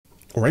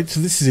All right, so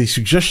this is a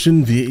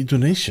suggestion via a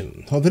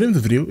donation. The name of the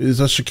video is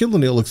Shaquille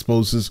O'Neal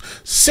exposes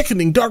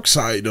sickening dark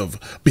side of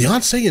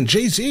Beyonce and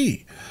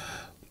Jay-Z.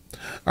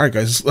 All right,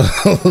 guys,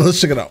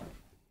 let's check it out.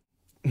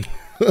 Yo!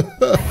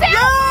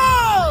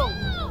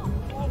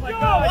 Oh my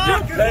God!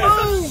 You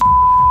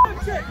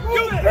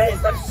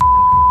piece of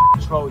shit!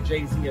 Control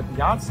Jay-Z and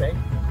Beyonce.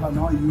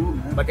 Not you,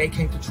 man. But they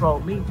can't control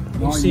me.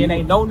 You see, it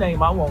ain't no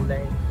name I won't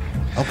name.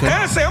 Okay. And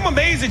I say I'm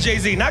amazed at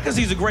Jay-Z, not because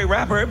he's a great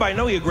rapper. Everybody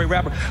know he's a great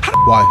rapper. How the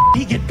Why?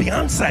 he get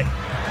Beyonce?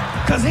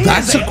 Because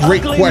That's a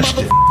great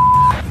question.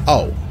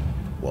 Oh,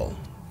 well.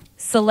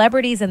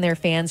 Celebrities and their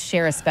fans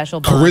share a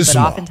special bond, Charisma.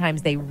 but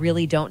oftentimes they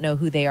really don't know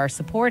who they are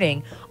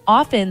supporting.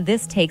 Often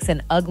this takes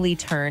an ugly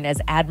turn as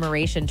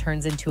admiration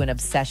turns into an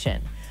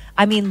obsession.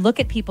 I mean, look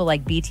at people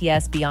like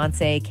BTS,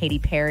 Beyonce, Katy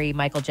Perry,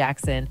 Michael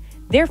Jackson.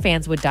 Their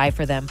fans would die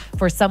for them.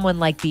 For someone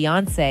like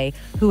Beyonce,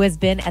 who has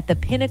been at the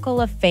pinnacle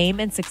of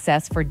fame and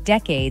success for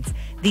decades,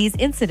 these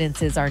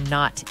incidences are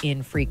not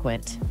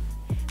infrequent.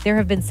 There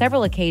have been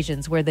several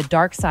occasions where the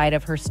dark side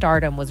of her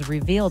stardom was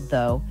revealed,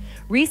 though.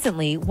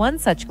 Recently, one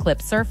such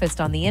clip surfaced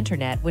on the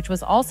internet, which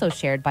was also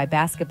shared by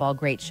basketball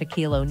great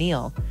Shaquille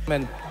O'Neal.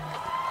 And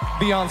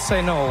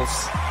Beyoncé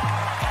Knowles.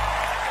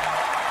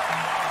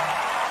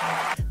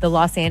 The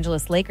Los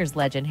Angeles Lakers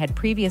legend had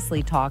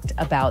previously talked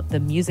about the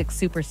music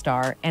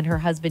superstar and her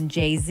husband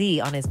Jay-Z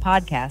on his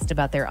podcast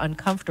about their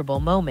uncomfortable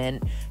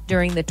moment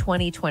during the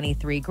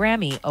 2023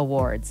 Grammy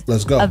Awards.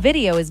 Let's go. A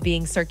video is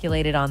being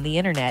circulated on the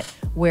internet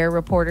where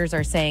reporters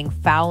are saying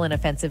foul and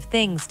offensive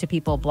things to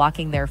people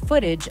blocking their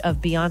footage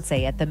of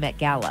Beyonce at the Met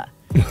Gala.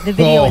 The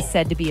video is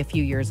said to be a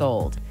few years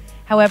old.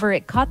 However,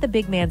 it caught the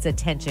big man's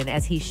attention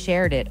as he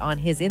shared it on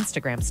his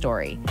Instagram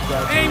story.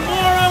 Hey,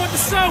 moron with the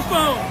cell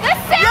phone!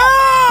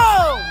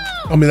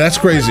 I mean, that's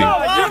crazy. A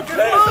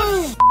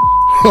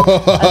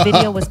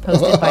video was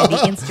posted by the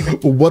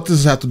Instagram What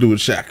does this have to do with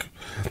Shaq?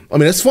 I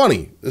mean, it's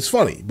funny. It's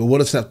funny, but what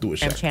does it have to do with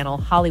Shaq? channel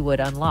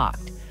Hollywood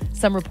Unlocked.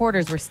 Some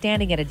reporters were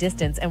standing at a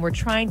distance and were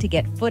trying to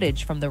get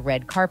footage from the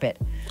red carpet.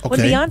 When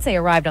Okay. Beyonce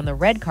arrived on the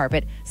red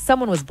carpet,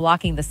 someone was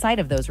blocking the sight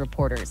of those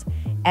reporters.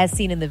 As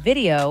seen in the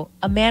video,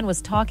 a man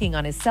was talking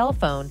on his cell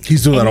phone.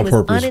 He's doing and that on he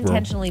was purpose, bro.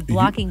 unintentionally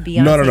blocking No,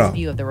 Beyonce's no.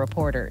 view of the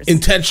reporters.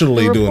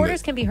 Intentionally The doing reporters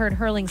it. can be heard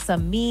hurling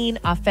some mean,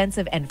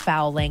 offensive, and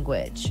foul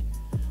language.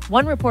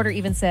 One reporter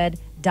even said,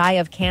 "Die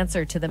of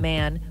cancer" to the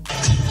man.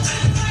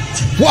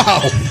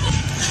 Wow.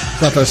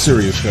 Not that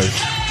serious, guys.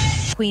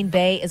 Queen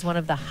Bey is one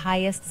of the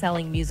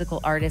highest-selling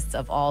musical artists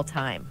of all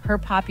time. Her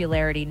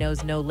popularity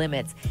knows no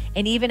limits,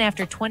 and even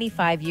after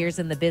 25 years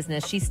in the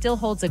business, she still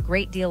holds a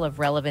great deal of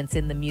relevance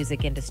in the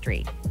music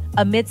industry.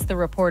 Amidst the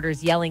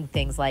reporters yelling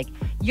things like,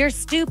 "You're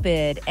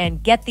stupid,"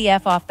 and "Get the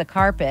F off the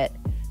carpet,"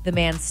 the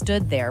man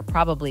stood there,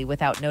 probably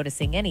without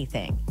noticing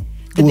anything.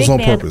 The It was big on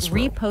man purpose,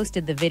 bro.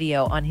 reposted the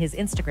video on his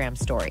Instagram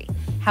story.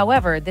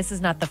 However, this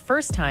is not the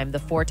first time the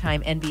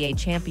four-time NBA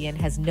champion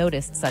has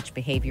noticed such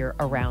behavior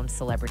around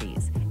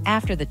celebrities.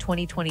 After the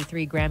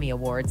 2023 Grammy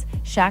Awards,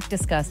 Shaq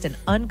discussed an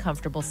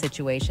uncomfortable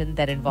situation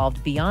that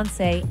involved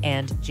Beyonce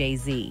and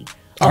Jay-Z.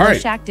 All Although right.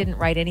 Shaq didn't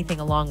write anything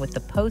along with the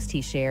post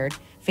he shared,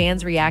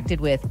 fans reacted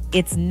with,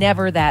 "It's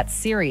never that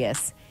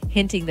serious,"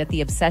 hinting that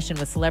the obsession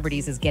with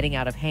celebrities is getting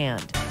out of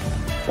hand.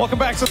 Welcome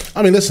back to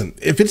I mean, listen,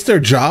 if it's their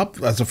job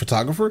as a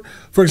photographer,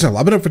 for example,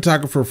 I've been a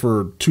photographer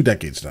for 2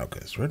 decades now,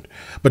 guys, right?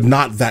 But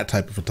not that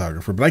type of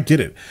photographer, but I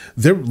get it.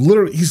 They're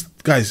literally,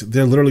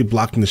 they're literally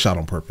blocking the shot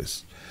on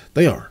purpose.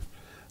 They are.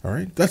 All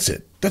right? That's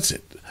it. That's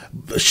it.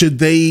 Should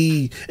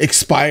they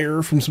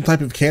expire from some type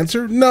of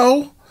cancer?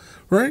 No.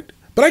 Right?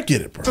 But I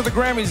get it, bro. the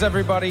Grammys,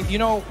 everybody. You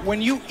know, when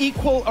you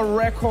equal a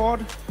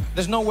record,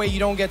 there's no way you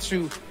don't get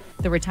to.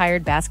 The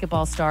retired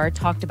basketball star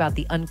talked about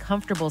the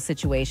uncomfortable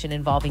situation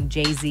involving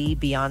Jay-Z,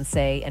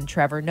 Beyonce, and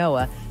Trevor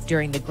Noah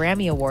during the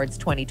Grammy Awards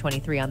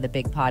 2023 on The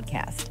Big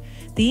Podcast.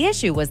 The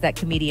issue was that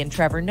comedian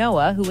Trevor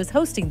Noah, who was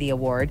hosting the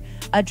award,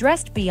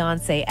 addressed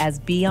Beyonce as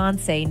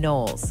Beyoncé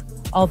Knowles.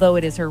 Although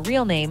it is her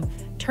real name,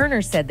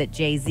 Turner said that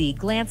Jay-Z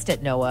glanced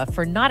at Noah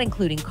for not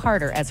including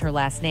Carter as her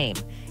last name.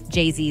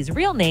 Jay-Z's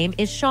real name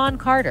is Sean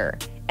Carter,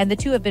 and the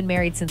two have been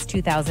married since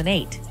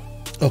 2008.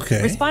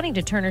 Okay. Responding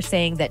to Turner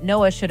saying that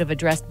Noah should have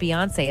addressed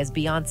Beyonce as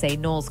Beyoncé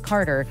Knowles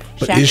Carter,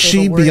 But Shaq is gave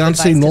she a word of Beyoncé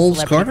advice to Knowles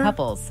celebrity Carter?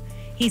 couples.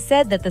 He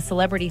said that the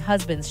celebrity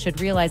husbands should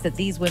realize that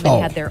these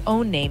women had their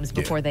own names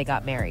before they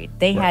got married.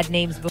 They had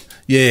names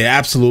Yeah,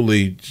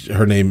 absolutely.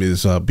 Her name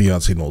is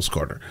Beyonce Knowles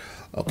Carter.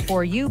 Okay.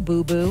 before you,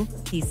 boo-boo,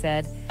 he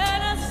said.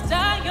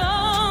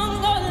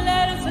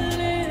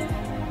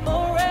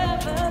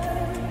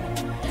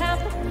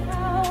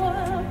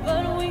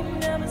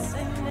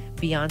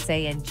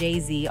 Beyonce and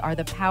Jay-Z are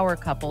the power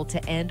couple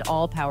to end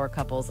all power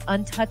couples.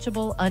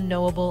 Untouchable,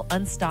 unknowable,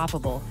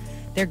 unstoppable.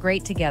 They're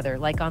great together,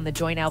 like on the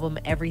joint album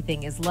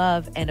Everything Is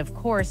Love, and of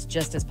course,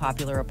 just as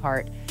popular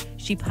apart.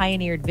 She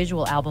pioneered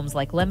visual albums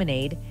like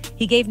Lemonade.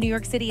 He gave New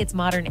York City its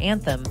modern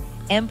anthem,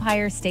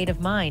 Empire State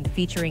of Mind,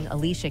 featuring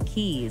Alicia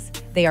Keys.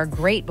 They are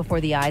great before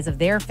the eyes of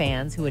their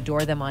fans who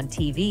adore them on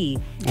TV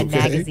and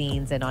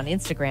magazines and on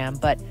Instagram,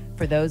 but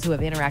for those who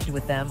have interacted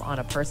with them on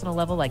a personal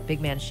level like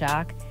Big Man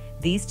Shaq,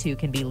 These two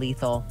can be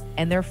lethal,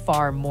 and they're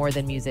far more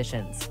than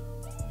musicians.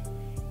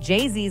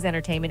 Jay-Z's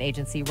entertainment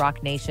agency,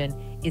 Roc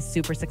Nation, is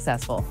super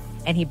successful,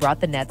 and he brought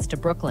the Nets to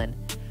Brooklyn.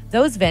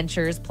 Those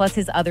ventures, plus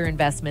his other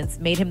investments,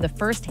 made him the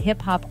first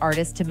hip-hop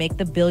artist to make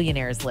the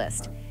billionaires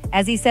list.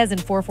 As he says in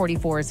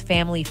 444's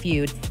Family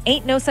Feud,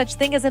 ain't no such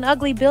thing as an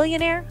ugly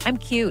billionaire, I'm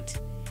cute.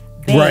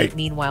 Bey, Right.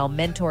 meanwhile,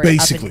 mentored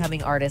Basically.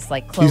 up-and-coming artists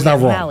like Chloe He's not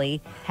wrong.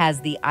 Halle,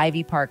 has the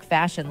Ivy Park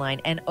fashion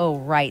line, and oh,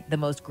 right, the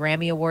most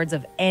Grammy Awards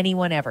of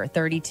anyone ever,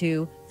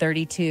 32.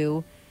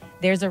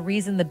 There's a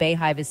reason the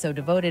Bayhive is so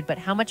devoted, but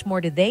how much more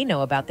do they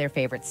know about their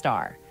favorite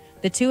star?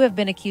 The two have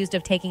been accused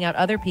of taking out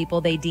other people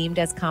they deemed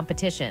as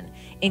competition,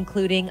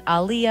 including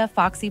Aaliyah,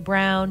 Foxy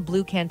Brown,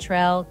 Blue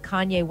Cantrell,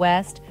 Kanye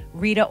West,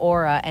 Rita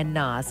Ora, and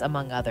Nas,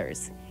 among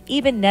others.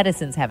 Even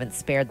netizens haven't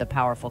spared the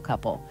powerful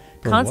couple,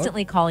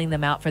 constantly calling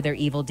them out for their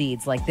evil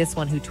deeds, like this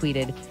one who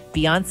tweeted,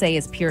 Beyoncé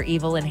is pure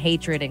evil and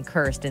hatred and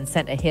cursed, and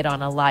sent a hit on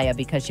Aaliyah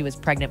because she was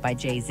pregnant by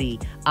Jay-Z.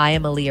 I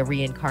am Aaliyah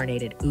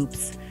reincarnated.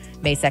 Oops.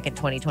 May 2nd,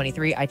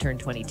 2023, I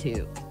turned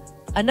 22.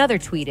 Another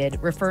tweeted,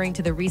 referring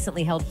to the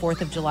recently held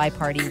 4th of July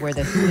party where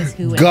the who is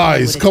who and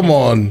Guys, Hollywood come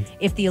attended. on.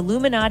 If the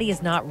Illuminati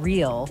is not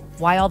real,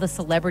 why all the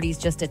celebrities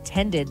just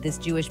attended this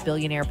Jewish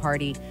billionaire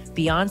party?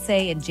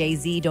 Beyonce and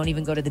Jay-Z don't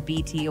even go to the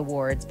BT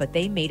Awards, but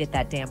they made it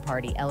that damn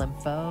party.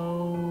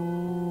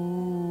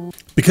 LMFO.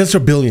 Because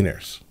they're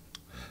billionaires.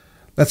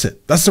 That's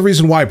it. That's the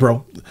reason why,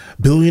 bro.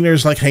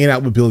 Billionaires like hanging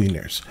out with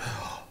billionaires.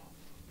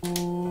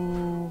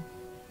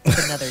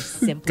 It's another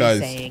simply Guys.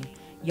 saying,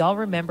 y'all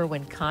remember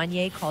when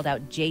Kanye called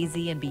out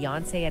Jay-Z and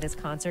Beyonce at his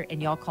concert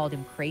and y'all called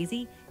him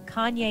crazy?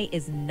 Kanye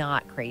is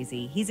not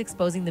crazy. He's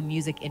exposing the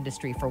music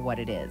industry for what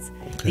it is.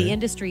 The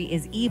industry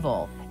is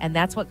evil, and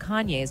that's what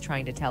Kanye is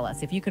trying to tell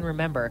us. If you can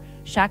remember,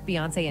 Shaq,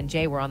 Beyonce, and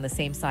Jay were on the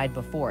same side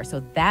before,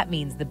 so that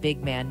means the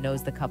big man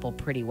knows the couple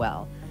pretty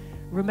well.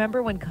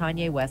 Remember when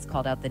Kanye West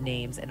called out the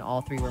names and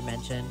all three were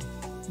mentioned?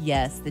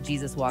 Yes, the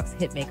Jesus Walks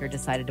hitmaker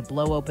decided to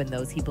blow open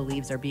those he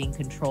believes are being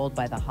controlled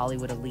by the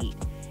Hollywood elite,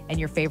 and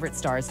your favorite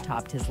stars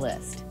topped his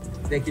list.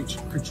 They could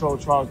control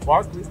Charles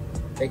Barkley.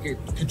 They could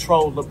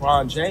control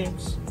LeBron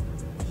James.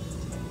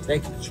 They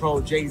can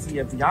control Jay-Z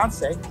and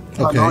Beyonce.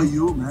 Okay. I know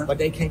you, man. But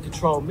they can't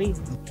control me.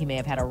 He may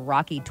have had a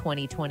rocky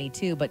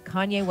 2022, but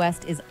Kanye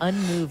West is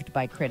unmoved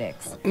by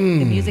critics. The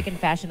music and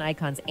fashion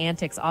icon's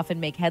antics often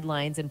make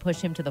headlines and push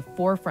him to the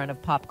forefront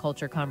of pop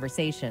culture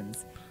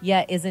conversations,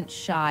 yet isn't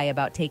shy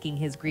about taking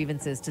his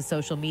grievances to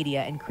social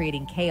media and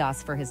creating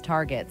chaos for his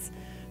targets.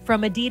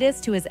 From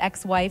Adidas to his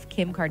ex-wife,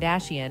 Kim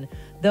Kardashian,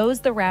 those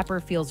the rapper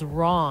feels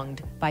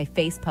wronged by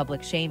face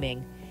public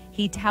shaming.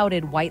 He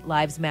touted White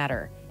Lives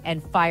Matter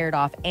and fired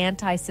off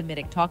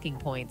anti-Semitic talking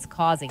points,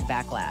 causing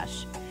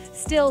backlash.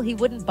 Still, he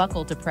wouldn't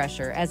buckle to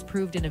pressure, as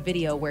proved in a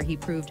video where he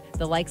proved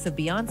the likes of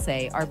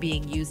Beyonce are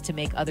being used to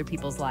make other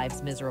people's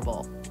lives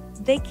miserable.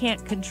 They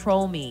can't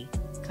control me,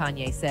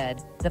 Kanye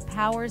said. The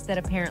powers that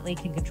apparently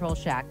can control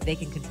Shaq, they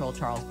can control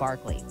Charles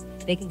Barkley.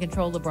 They can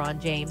control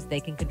LeBron James, they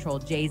can control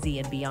Jay-Z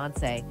and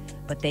Beyonce,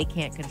 but they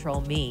can't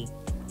control me.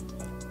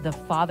 The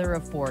father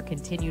of four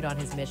continued on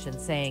his mission,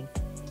 saying,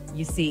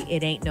 you see,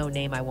 it ain't no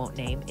name I won't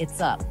name. It's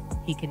up,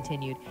 he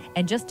continued.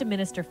 And just to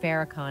Minister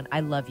Farrakhan,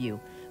 I love you.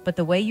 But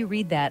the way you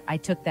read that, I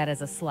took that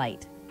as a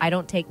slight. I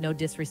don't take no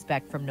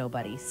disrespect from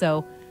nobody.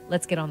 So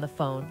let's get on the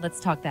phone. Let's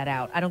talk that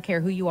out. I don't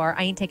care who you are.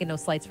 I ain't taking no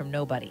slights from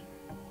nobody.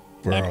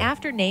 Bro. And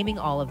after naming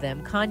all of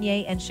them,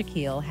 Kanye and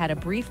Shaquille had a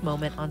brief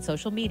moment on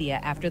social media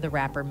after the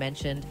rapper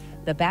mentioned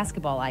the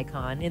basketball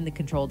icon in the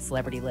controlled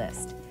celebrity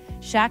list.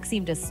 Shaq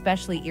seemed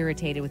especially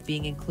irritated with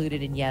being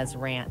included in Ye's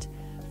rant.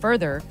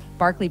 Further,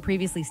 Barkley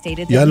previously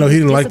stated that Yeah, I know he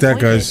didn't like that,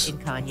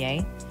 disappointed guys.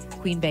 in Kanye.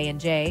 Queen Bey and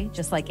Jay,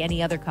 just like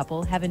any other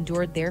couple, have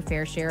endured their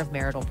fair share of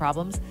marital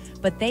problems,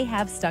 but they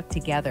have stuck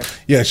together.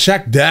 Yeah,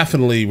 Shaq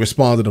definitely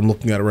responded. I'm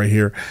looking at it right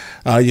here.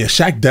 Yeah,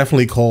 Shaq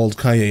definitely called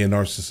Kanye a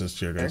narcissist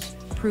here, guys.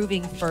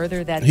 Proving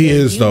further that He their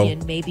is, though.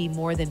 union may be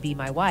more than be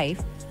my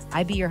wife,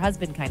 I be your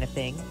husband kind of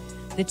thing.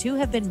 The two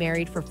have been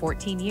married for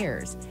 14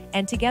 years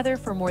and together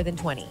for more than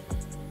 20.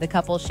 The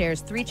couple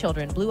shares 3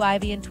 children, Blue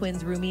Ivy and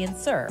twins Rumi and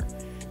Sir.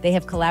 They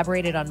have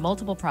collaborated on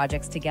multiple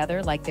projects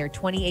together, like their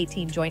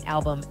 2018 joint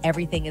album,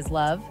 Everything Is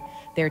Love,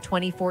 their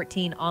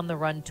 2014 On the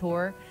Run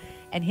tour,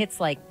 and hits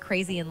like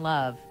Crazy in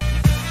Love.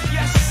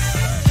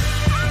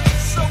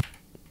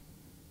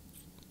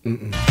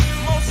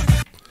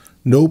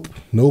 Nope.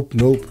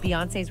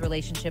 Beyonce's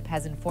relationship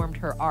has informed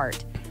her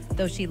art,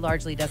 though she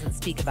largely doesn't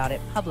speak about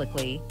it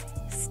publicly.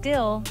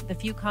 Still, the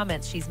few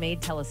comments she's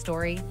made tell a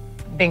story.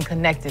 Been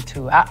connected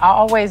to. I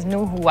always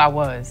knew who I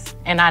was,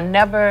 and I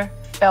never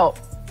felt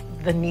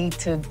the need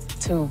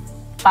to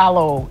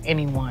follow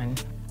anyone.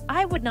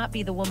 I would not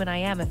be the woman I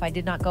am if I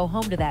did not go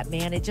home to that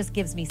man. It just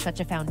gives me such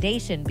a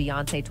foundation,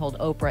 Beyonce told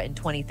Oprah in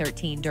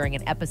 2013 during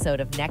an episode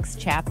of Next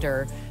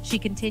Chapter. She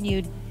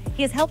continued,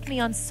 he has helped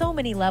me on so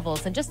many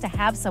levels, and just to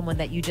have someone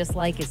that you just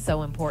like is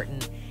so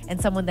important,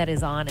 and someone that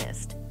is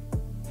honest.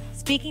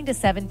 Speaking to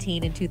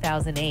 17 in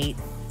 2008,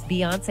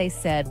 Beyonce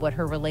said what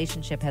her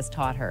relationship has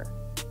taught her.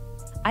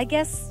 I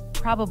guess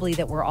probably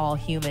that we're all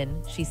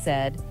human, she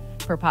said.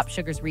 per Pop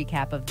Sugar's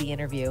recap of the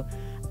interview.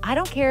 I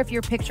don't care if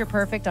you're picture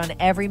perfect on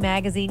every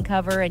magazine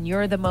cover and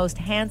you're the most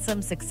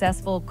handsome,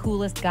 successful,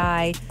 coolest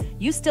guy.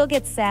 You still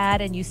get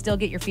sad and you still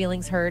get your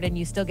feelings hurt and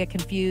you still get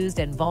confused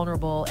and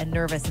vulnerable and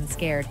nervous and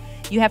scared.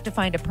 You have to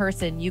find a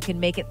person you can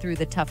make it through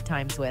the tough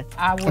times with.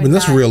 I mean,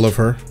 that's real of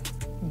her.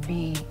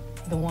 Be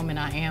the woman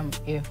I am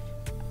if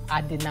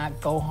I did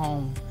not go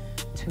home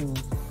to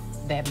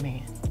that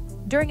man.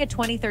 During a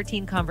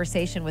 2013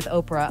 conversation with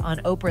Oprah on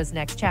Oprah's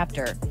Next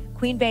Chapter,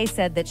 Queen Bey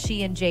said that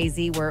she and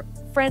Jay-Z were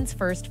friends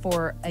first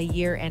for a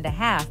year and a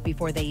half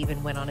before they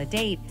even went on a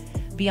date.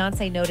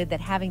 Beyoncé noted that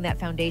having that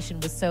foundation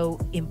was so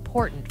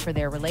important for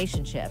their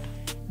relationship.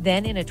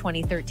 Then, in a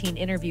 2013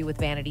 interview with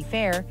Vanity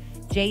Fair,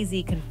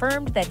 Jay-Z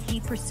confirmed that he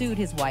pursued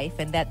his wife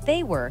and that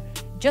they were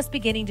just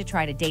beginning to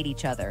try to date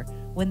each other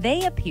when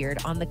they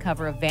appeared on the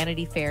cover of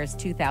Vanity Fair's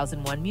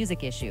 2001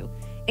 music issue.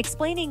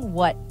 Explaining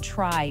what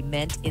try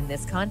meant in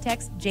this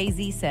context,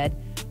 Jay-Z said,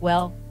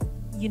 well,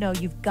 you know,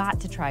 you've got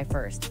to try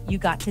first. You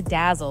got to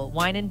dazzle,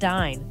 wine and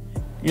dine.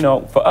 You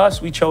know, for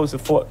us, we chose to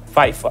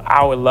fight for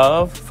our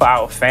love, for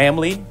our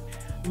family.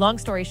 Long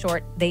story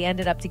short, they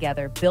ended up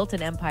together, built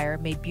an empire,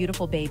 made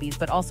beautiful babies,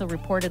 but also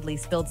reportedly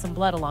spilled some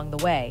blood along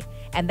the way.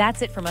 And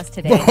that's it from us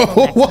today. Until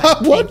next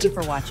time, thank you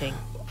for watching.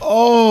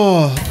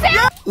 Oh,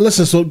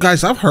 listen, so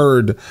guys, I've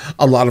heard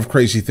a lot of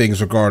crazy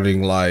things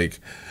regarding, like,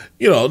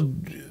 you know,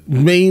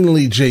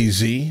 mainly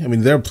Jay-Z. I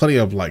mean, there are plenty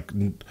of like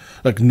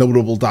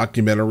notable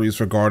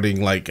documentaries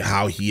regarding like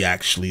how he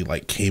actually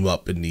like came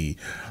up in the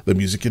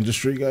music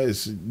industry,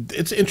 guys.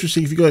 It's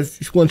interesting. If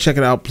you want to check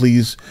it out,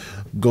 please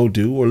go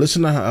do, or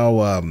listen to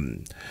how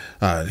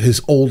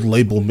his old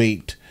label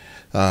mate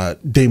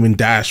Damon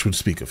Dash would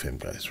speak of him,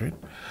 guys, right?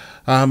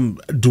 Oh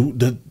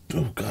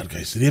God,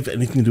 guys, did he have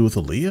anything to do with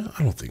Aaliyah?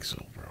 I don't think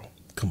so, bro.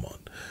 Come on.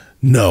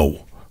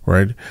 No,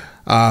 right?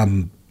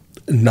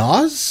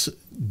 Nas?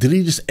 Did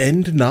he just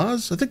end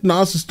Nas? I think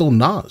Nas is still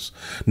Nas.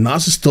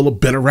 Nas is still a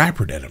better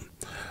rapper than him,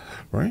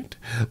 right?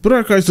 But all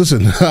right, guys,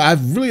 listen, I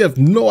really have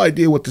no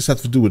idea what this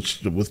has to do with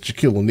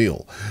Shaquille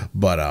O'Neal.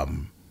 But all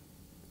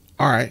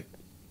right,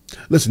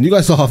 listen, you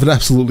guys all have an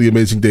absolutely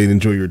amazing day and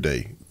enjoy your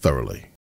day thoroughly.